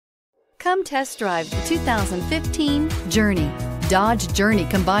Come test drive the 2015 Journey. Dodge Journey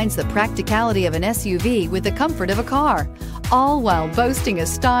combines the practicality of an SUV with the comfort of a car, all while boasting a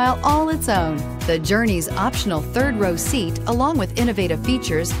style all its own. The Journey's optional third-row seat, along with innovative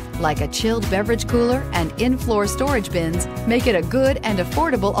features like a chilled beverage cooler and in-floor storage bins, make it a good and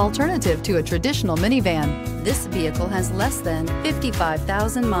affordable alternative to a traditional minivan. This vehicle has less than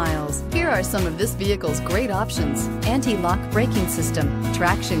 55,000 miles. Here are some of this vehicle's great options: anti-lock braking system,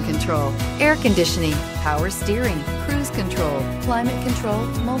 traction control, air conditioning, power steering, cruise control, climate control,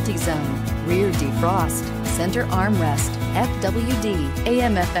 multi-zone, rear defrost, center armrest, FWD,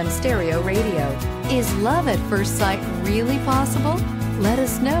 AM/FM stereo radio. Is love at first sight really possible? Let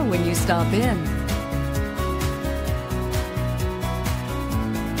us know when you stop in.